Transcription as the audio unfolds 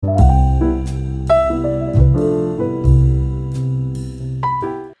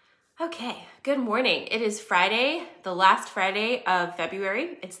Good morning. It is Friday, the last Friday of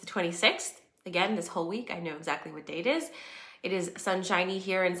February. It's the 26th. Again, this whole week, I know exactly what day it is. It is sunshiny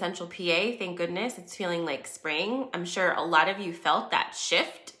here in central PA. Thank goodness. It's feeling like spring. I'm sure a lot of you felt that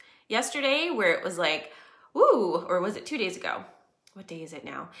shift yesterday where it was like, ooh, or was it 2 days ago? What day is it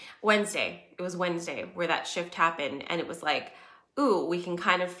now? Wednesday. It was Wednesday where that shift happened and it was like, ooh, we can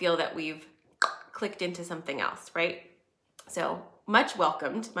kind of feel that we've clicked into something else, right? So much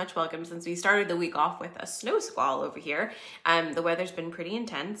welcomed since we started the week off with a snow squall over here. The weather's been pretty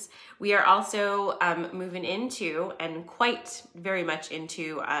intense. We are also moving into and quite very much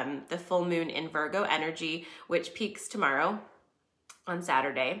into the full moon in Virgo energy, which peaks tomorrow on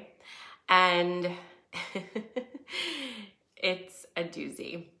Saturday. And it's a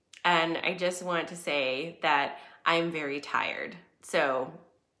doozy. And I just want to say that I'm very tired. So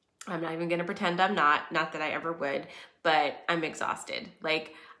I'm not even going to pretend I'm not that I ever would, but I'm exhausted.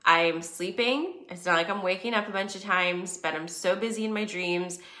 Like I'm sleeping. It's not like I'm waking up a bunch of times, but I'm so busy in my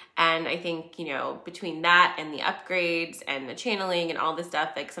dreams. And I think, between that and the upgrades and the channeling and all this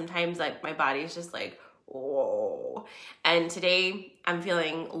stuff, like sometimes like my body is just like, whoa. And today I'm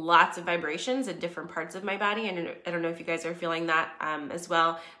feeling lots of vibrations in different parts of my body. And I don't know if you guys are feeling that as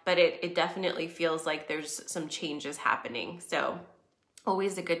well, but it definitely feels like there's some changes happening. So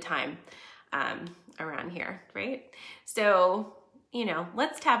always a good time around here, right? So,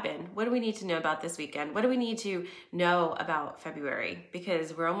 let's tap in. What do we need to know about this weekend? What do we need to know about February?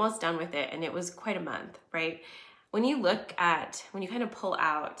 Because we're almost done with it and it was quite a month, right? When you kind of pull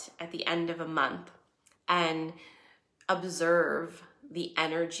out at the end of a month and observe the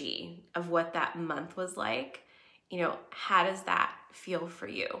energy of what that month was like, how does that feel for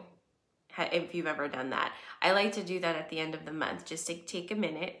you? If you've ever done that. I like to do that at the end of the month, just to take a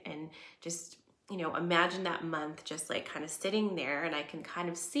minute and just, imagine that month just like kind of sitting there and I can kind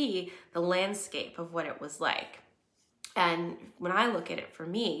of see the landscape of what it was like. And when I look at it for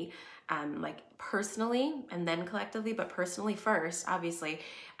me, like personally and then collectively, but personally first, obviously,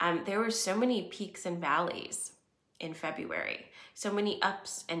 there were so many peaks and valleys in February, so many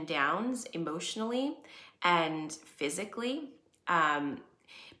ups and downs emotionally and physically.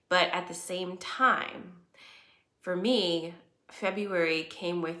 But at the same time, for me, February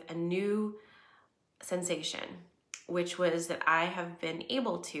came with a new sensation, which was that I have been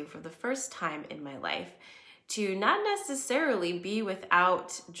able to, for the first time in my life, to not necessarily be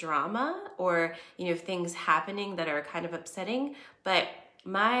without drama or, things happening that are kind of upsetting, but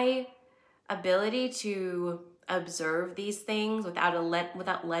my ability to observe these things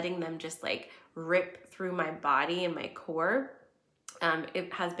without letting them just like rip through my body and my core.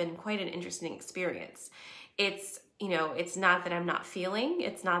 It has been quite an interesting experience. It's not that I'm not feeling,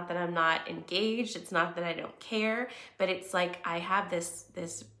 it's not that I'm not engaged, it's not that I don't care, but it's like I have this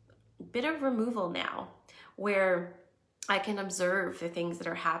bit of removal now where I can observe the things that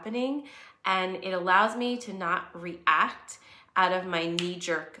are happening, and it allows me to not react out of my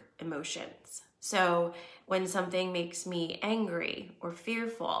knee-jerk emotions. So when something makes me angry or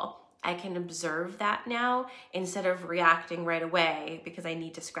fearful, I can observe that now instead of reacting right away because I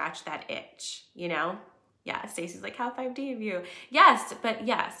need to scratch that itch, Yeah, Stacey's like, how 5D of you. Yes, but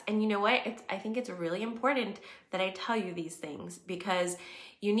yes. And you know what? I think it's really important that I tell you these things because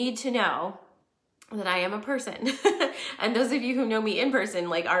you need to know that I am a person. And those of you who know me in person,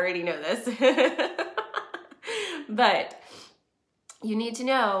 like already know this. But you need to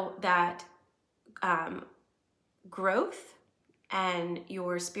know that growth and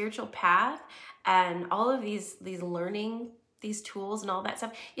your spiritual path and all of these learning, these tools and all that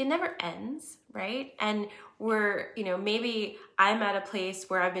stuff, it never ends, right? And we're, maybe I'm at a place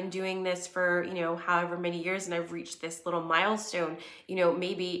where I've been doing this for, however many years and I've reached this little milestone,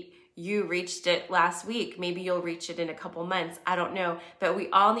 maybe you reached it last week, maybe you'll reach it in a couple months, I don't know, but we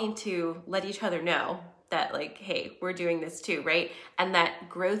all need to let each other know that like, hey, we're doing this too, right? And that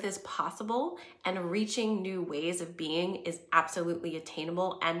growth is possible and reaching new ways of being is absolutely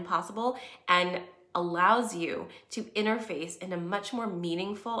attainable and possible and allows you to interface in a much more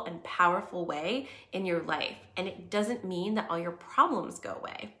meaningful and powerful way in your life. And it doesn't mean that all your problems go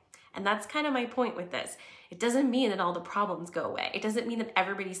away. And that's kind of my point with this. It doesn't mean that all the problems go away. It doesn't mean that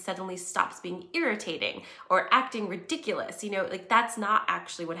everybody suddenly stops being irritating or acting ridiculous. Like that's not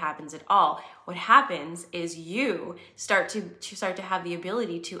actually what happens at all. What happens is you start to have the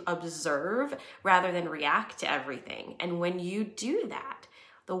ability to observe rather than react to everything. And when you do that,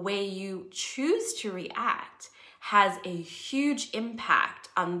 the way you choose to react has a huge impact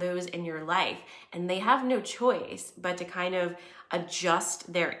on those in your life. And they have no choice but to kind of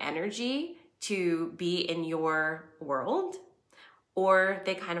adjust their energy to be in your world, or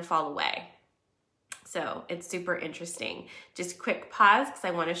they kind of fall away. So it's super interesting. Just quick pause because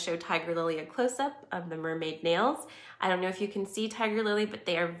I want to show Tiger Lily a close-up of the mermaid nails. I don't know if you can see Tiger Lily, but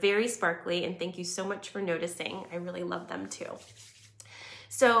they are very sparkly, and thank you so much for noticing. I really love them too.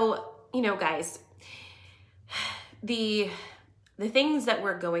 So, you know, guys, the things that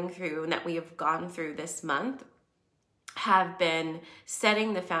we're going through and that we have gone through this month have been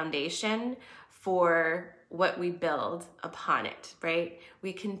setting the foundation for what we build upon it, right?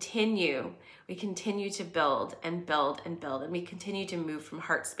 We continue to build and build and build, and we continue to move from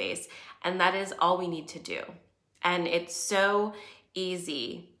heart space. And that is all we need to do. And it's so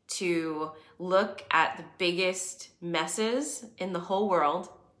easy to look at the biggest messes in the whole world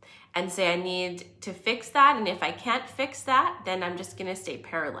and say, I need to fix that. And if I can't fix that, then I'm just gonna stay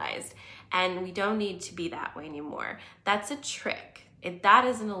paralyzed. And we don't need to be that way anymore. That's a trick. That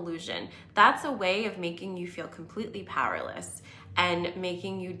is an illusion. That's a way of making you feel completely powerless and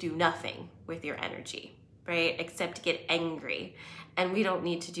making you do nothing with your energy, right? Except get angry. And we don't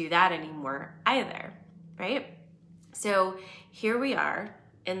need to do that anymore either, right? So here we are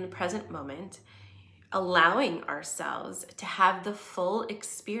in the present moment, allowing ourselves to have the full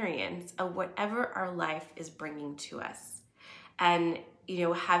experience of whatever our life is bringing to us. And, you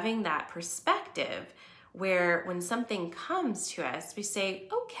know, having that perspective where when something comes to us, we say,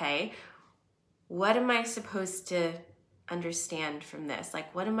 okay, what am I supposed to understand from this?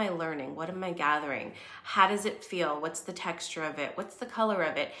 Like, what am I learning? What am I gathering? How does it feel? What's the texture of it? What's the color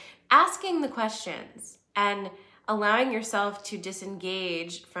of it? Asking the questions and allowing yourself to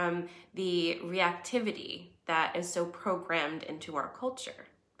disengage from the reactivity that is so programmed into our culture,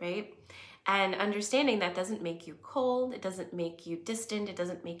 right? And understanding that doesn't make you cold, it doesn't make you distant, it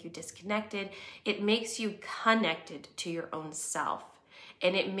doesn't make you disconnected. It makes you connected to your own self,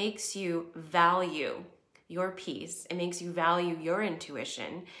 and it makes you value your peace. It makes you value your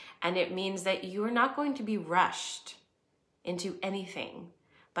intuition, and it means that you are not going to be rushed into anything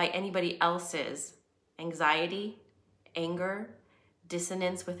by anybody else's anxiety, anger,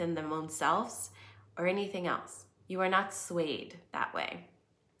 dissonance within their own selves, or anything else. You are not swayed that way.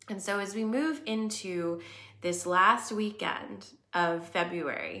 And so as we move into this last weekend of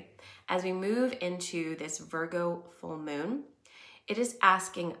February, as we move into this Virgo full moon, it is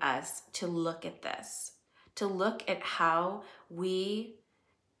asking us to look at this, to look at how we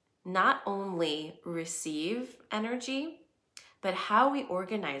not only receive energy, but how we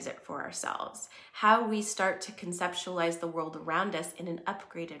organize it for ourselves, how we start to conceptualize the world around us in an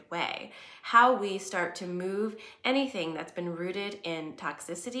upgraded way, how we start to move anything that's been rooted in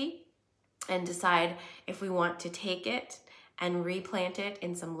toxicity and decide if we want to take it and replant it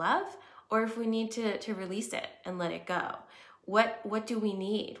in some love, or if we need to release it and let it go. What do we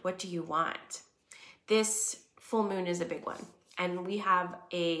need? What do you want? This full moon is a big one, and we have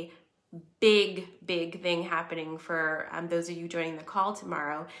a big thing happening for those of you joining the call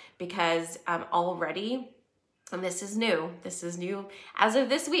tomorrow, because already, and this is new as of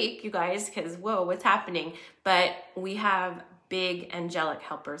this week, you guys, because whoa, what's happening? But we have big angelic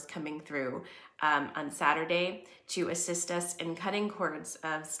helpers coming through on Saturday to assist us in cutting cords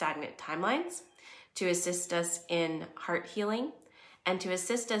of stagnant timelines, to assist us in heart healing, and to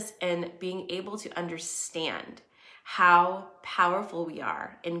assist us in being able to understand how powerful we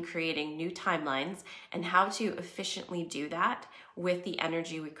are in creating new timelines and how to efficiently do that with the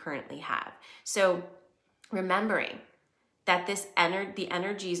energy we currently have. So remembering that the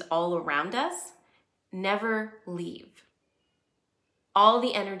energies all around us never leave. All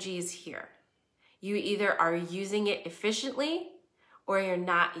the energy is here. You either are using it efficiently or you're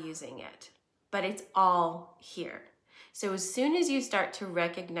not using it, but it's all here. So as soon as you start to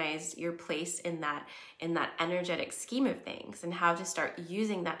recognize your place in that energetic scheme of things and how to start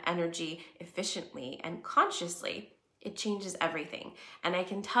using that energy efficiently and consciously, it changes everything. And I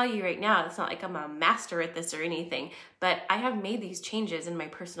can tell you right now, it's not like I'm a master at this or anything, but I have made these changes in my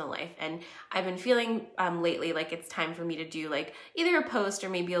personal life. And I've been feeling lately like it's time for me to do like either a post or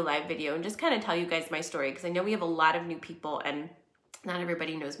maybe a live video and just kind of tell you guys my story, because I know we have a lot of new people and not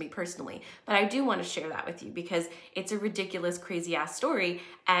everybody knows me personally, but I do want to share that with you because it's a ridiculous, crazy ass story.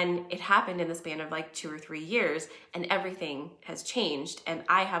 And it happened in the span of like 2 or 3 years, and everything has changed. And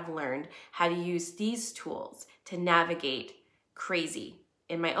I have learned how to use these tools to navigate crazy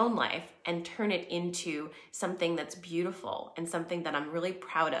in my own life and turn it into something that's beautiful and something that I'm really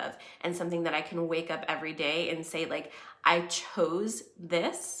proud of and something that I can wake up every day and say, like, I chose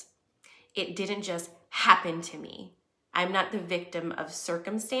this. It didn't just happen to me. I'm not the victim of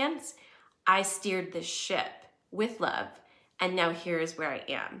circumstance. I steered this ship with love, and now here's where I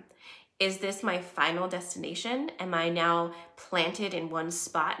am. Is this my final destination? Am I now planted in one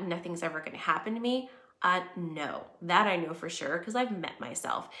spot and nothing's ever going to happen to me? No, that I know for sure because I've met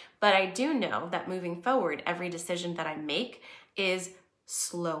myself. But I do know that moving forward, every decision that I make is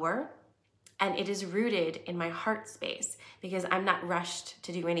slower and it is rooted in my heart space because I'm not rushed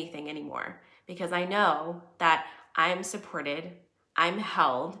to do anything anymore because I know that I'm supported, I'm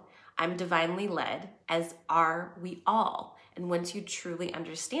held, I'm divinely led, as are we all. And once you truly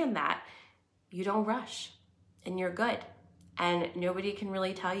understand that, you don't rush and you're good. And nobody can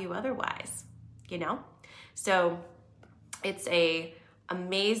really tell you otherwise, you know? So it's a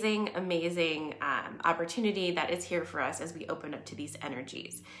amazing opportunity that is here for us as we open up to these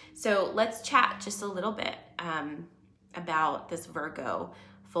energies. So let's chat just a little bit about this Virgo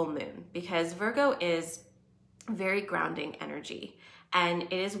full moon, because Virgo is very grounding energy and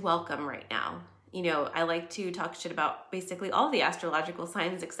it is welcome right now. You know, I like to talk shit about basically all the astrological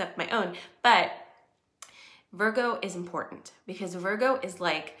signs except my own, but Virgo is important because Virgo is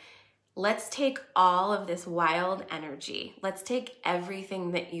like, let's take all of this wild energy, let's take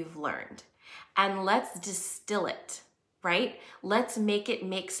everything that you've learned and let's distill it, right? Let's make it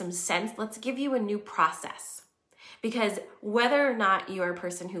make some sense. Let's give you a new process. Because whether or not you're a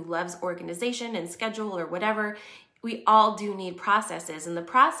person who loves organization and schedule or whatever, we all do need processes, and the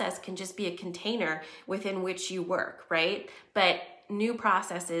process can just be a container within which you work, right? But new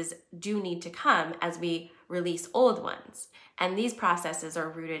processes do need to come as we release old ones. And these processes are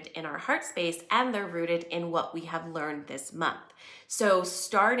rooted in our heart space and they're rooted in what we have learned this month. So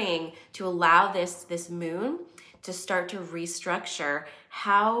starting to allow this moon to start to restructure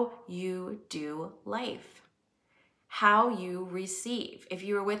how you do life, how you receive. If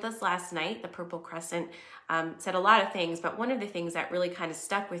you were with us last night, the Purple Crescent said a lot of things, but one of the things that really kind of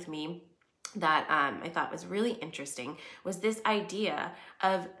stuck with me that I thought was really interesting was this idea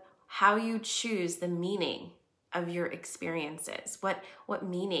of how you choose the meaning of your experiences. What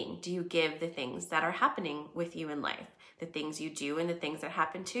meaning do you give the things that are happening with you in life? The things you do and the things that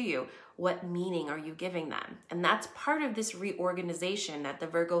happen to you. What meaning are you giving them? And that's part of this reorganization that the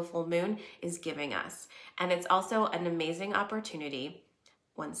Virgo full moon is giving us. And it's also an amazing opportunity,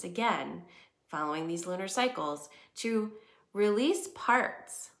 once again, following these lunar cycles, to release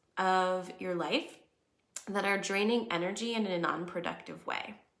parts of your life that are draining energy in a non-productive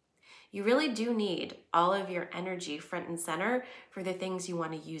way. You really do need all of your energy front and center for the things you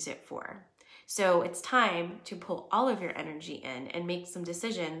want to use it for. So it's time to pull all of your energy in and make some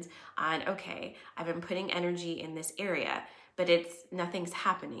decisions on, okay, I've been putting energy in this area, but nothing's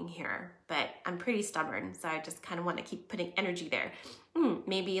happening here, but I'm pretty stubborn, so I just kind of want to keep putting energy there.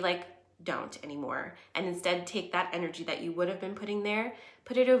 Maybe don't anymore, and instead take that energy that you would have been putting there,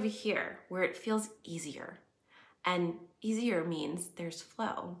 put it over here where it feels easier. And easier means there's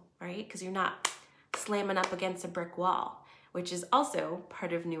flow, right? Because you're not slamming up against a brick wall, which is also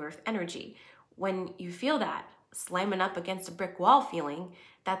part of New Earth energy. When you feel that slamming up against a brick wall feeling,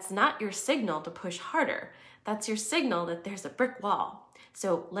 that's not your signal to push harder. That's your signal that there's a brick wall.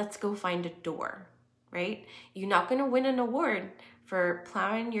 So let's go find a door, right? You're not going to win an award for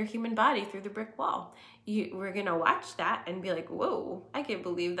plowing your human body through the brick wall. We're going to watch that and be like, whoa, I can't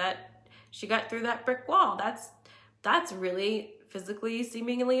believe that she got through that brick wall. That's really physically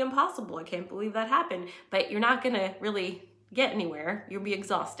seemingly impossible. I can't believe that happened. But you're not going to really get anywhere. You'll be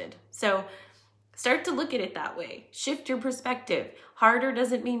exhausted. So start to look at it that way. Shift your perspective. Harder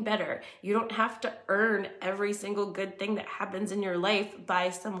doesn't mean better. You don't have to earn every single good thing that happens in your life by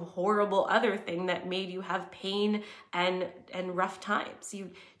some horrible other thing that made you have pain and rough times.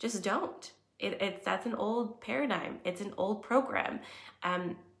 You just don't. That's an old paradigm. It's an old program.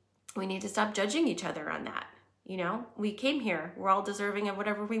 We need to stop judging each other on that. You know, we came here. We're all deserving of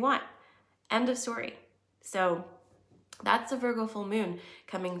whatever we want. End of story. So that's the Virgo full moon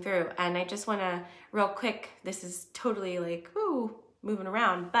coming through. And I just want to, real quick, this is totally moving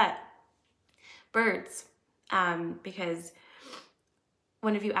around, but birds, because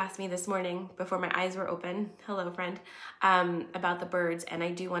one of you asked me this morning before my eyes were open, hello friend, about the birds. And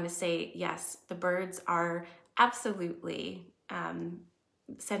I do want to say, yes, the birds are absolutely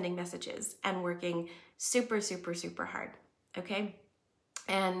sending messages and working super, super, super hard. Okay.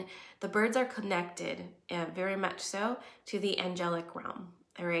 And the birds are connected, very much so, to the angelic realm,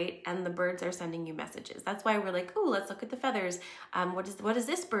 all right? And the birds are sending you messages. That's why we're like, oh, let's look at the feathers. What does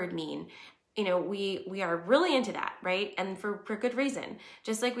this bird mean? You know, we are really into that, right? And for good reason.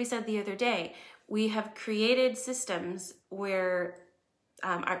 Just like we said the other day, we have created systems where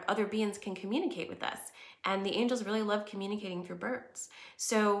our other beings can communicate with us. And the angels really love communicating through birds.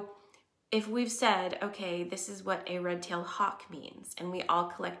 So if we've said, okay, this is what a red-tailed hawk means, and we all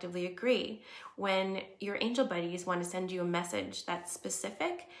collectively agree, when your angel buddies want to send you a message that's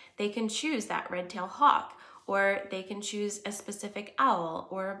specific, they can choose that red-tailed hawk, or they can choose a specific owl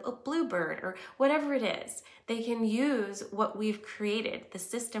or a bluebird or whatever it is. They can use what we've created, the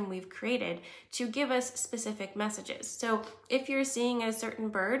system we've created, to give us specific messages. So if you're seeing a certain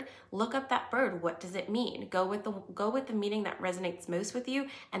bird, look up that bird. What does it mean? Go with the meaning that resonates most with you,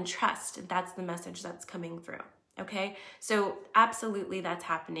 and trust that's the message that's coming through. Okay? So absolutely that's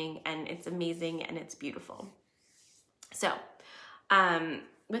happening, and it's amazing and it's beautiful. So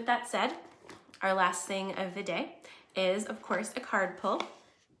with that said, our last thing of the day is, of course, a card pull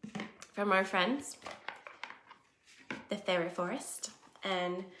from our friends, the Fairy Forest.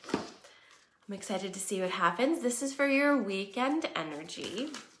 And I'm excited to see what happens. This is for your weekend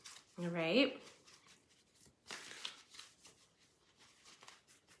energy, all right?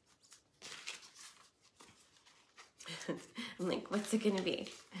 I'm like, what's it gonna be?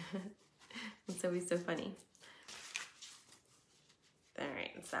 It's always so funny. All right,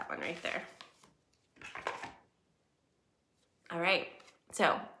 it's that one right there. All right,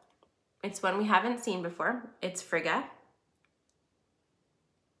 so it's one we haven't seen before. It's Frigga.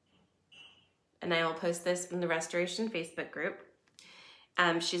 And I will post this in the Restoration Facebook group.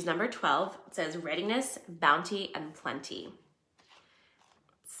 She's number 12. It says readiness, bounty, and plenty.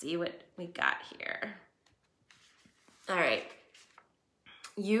 Let's see what we got here. All right.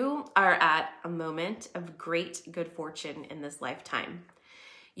 You are at a moment of great good fortune in this lifetime.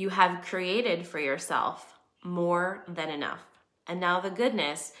 You have created for yourself more than enough. And now the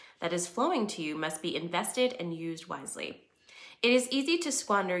goodness that is flowing to you must be invested and used wisely. It is easy to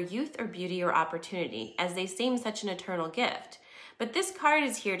squander youth or beauty or opportunity, as they seem such an eternal gift. But this card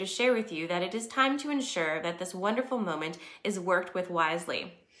is here to share with you that it is time to ensure that this wonderful moment is worked with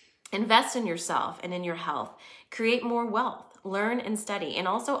wisely. Invest in yourself and in your health. Create more wealth, learn and study, and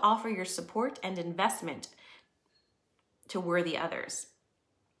also offer your support and investment to worthy others.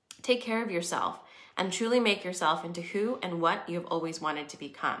 Take care of yourself and truly make yourself into who and what you have always wanted to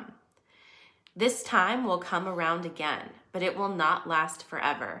become. This time will come around again, but it will not last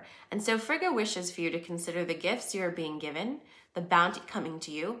forever. And so Frigga wishes for you to consider the gifts you are being given, the bounty coming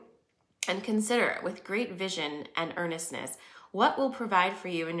to you, and consider with great vision and earnestness what will provide for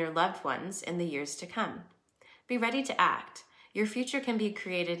you and your loved ones in the years to come. Be ready to act. Your future can be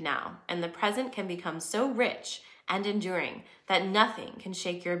created now, and the present can become so rich and enduring that nothing can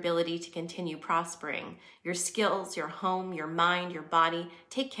shake your ability to continue prospering. Your skills, your home, your mind, your body.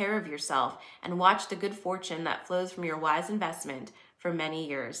 Take care of yourself and watch the good fortune that flows from your wise investment for many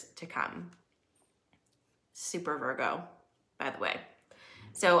years to come. Super Virgo, by the way.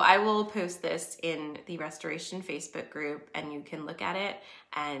 So I will post this in the Restoration Facebook group, and you can look at it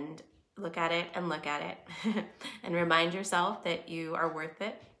and look at it and look at it and remind yourself that you are worth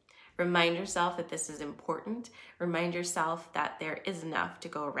it. Remind yourself that this is important. Remind yourself that there is enough to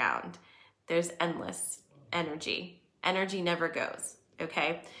go around. There's endless energy. Energy never goes,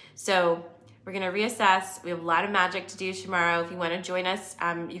 okay? So we're gonna reassess. We have a lot of magic to do tomorrow. If you wanna join us,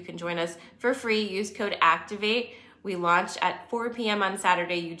 you can join us for free. Use code ACTIVATE. We launch at 4 p.m. on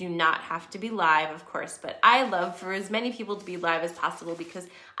Saturday. You do not have to be live, of course, but I love for as many people to be live as possible because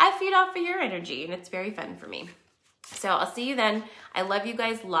I feed off of your energy and it's very fun for me. So I'll see you then. I love you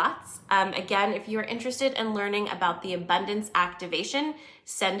guys lots. Again, if you're interested in learning about the abundance activation,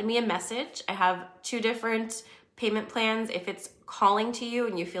 send me a message. I have 2 different payment plans. If it's calling to you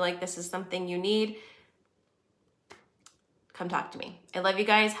and you feel like this is something you need, come talk to me. I love you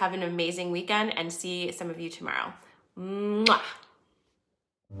guys. Have an amazing weekend and see some of you tomorrow. Mwah.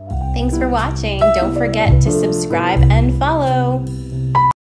 Thanks for watching. Don't forget to subscribe and follow.